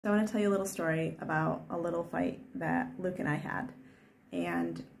So I want to tell you a little story about a little fight that Luke and I had,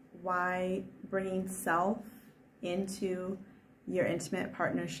 and why bringing self into your intimate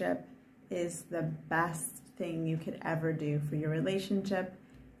partnership is the best thing you could ever do for your relationship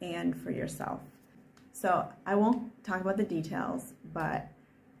and for yourself. So I won't talk about the details, but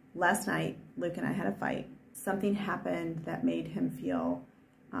last night Luke and I had a fight. Something happened that made him feel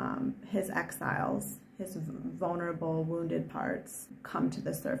his exiles, his vulnerable, wounded parts come to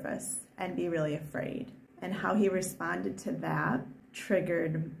the surface and be really afraid. And how he responded to that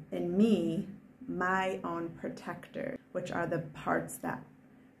triggered in me my own protector, which are the parts that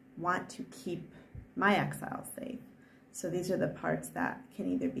want to keep my exiles safe. So these are the parts that can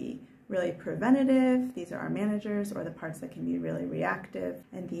either be really preventative, these are our managers, or the parts that can be really reactive,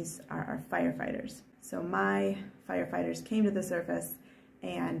 and these are our firefighters. So my firefighters came to the surface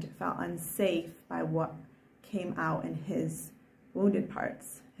and felt unsafe by what came out in his wounded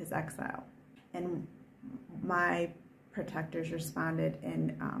parts, his exile. And my protectors responded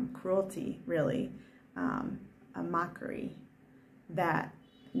in cruelty, really, a mockery that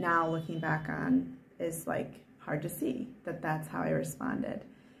now looking back on is like hard to see that that's how I responded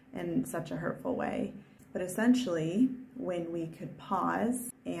in such a hurtful way. But essentially, when we could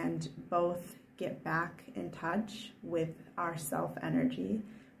pause and both get back in touch with our self energy,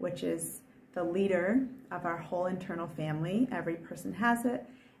 which is the leader of our whole internal family. Every person has it,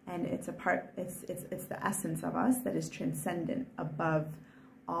 and it's the essence of us that is transcendent above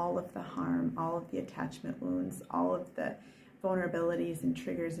all of the harm, all of the attachment wounds, all of the vulnerabilities and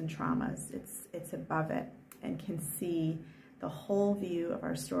triggers and traumas. It's above it and can see the whole view of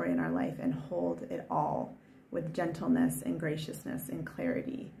our story and our life and hold it all with gentleness and graciousness and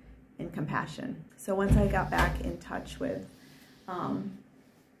clarity and compassion. So once I got back in touch with,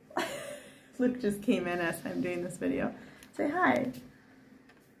 Luke just came in as I'm doing this video. Say hi.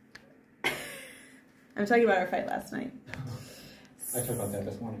 I'm talking about our fight last night. I talked about that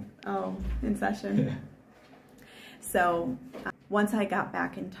this morning. Oh, in session. Yeah. So once I got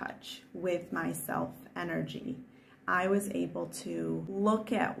back in touch with my self energy, I was able to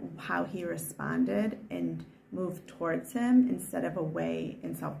look at how he responded and move towards him instead of away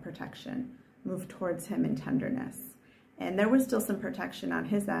in self-protection, move towards him in tenderness. And there was still some protection on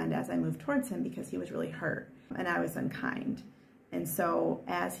his end as I moved towards him because he was really hurt and I was unkind. And so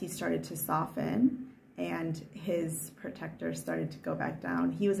as he started to soften and his protector started to go back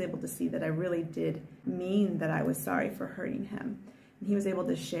down, he was able to see that I really did mean that I was sorry for hurting him. And he was able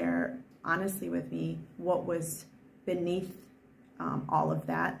to share honestly with me what was beneath all of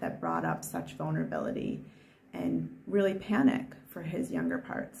that brought up such vulnerability and really panic for his younger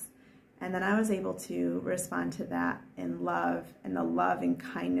parts. And then I was able to respond to that in love, and the love and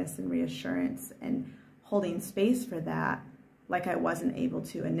kindness and reassurance and holding space for that like I wasn't able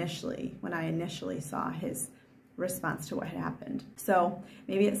to initially when I initially saw his response to what had happened. So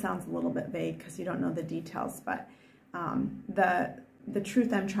maybe it sounds a little bit vague because you don't know the details, but the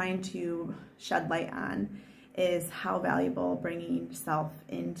truth I'm trying to shed light on is how valuable bringing self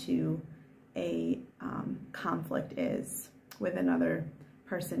into a conflict is with another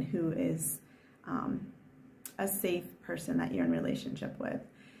person who is a safe person that you're in relationship with.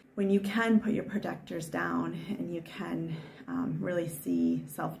 When you can put your protectors down and you can really see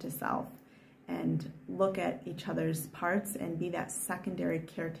self to self and look at each other's parts and be that secondary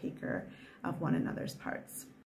caretaker of one another's parts.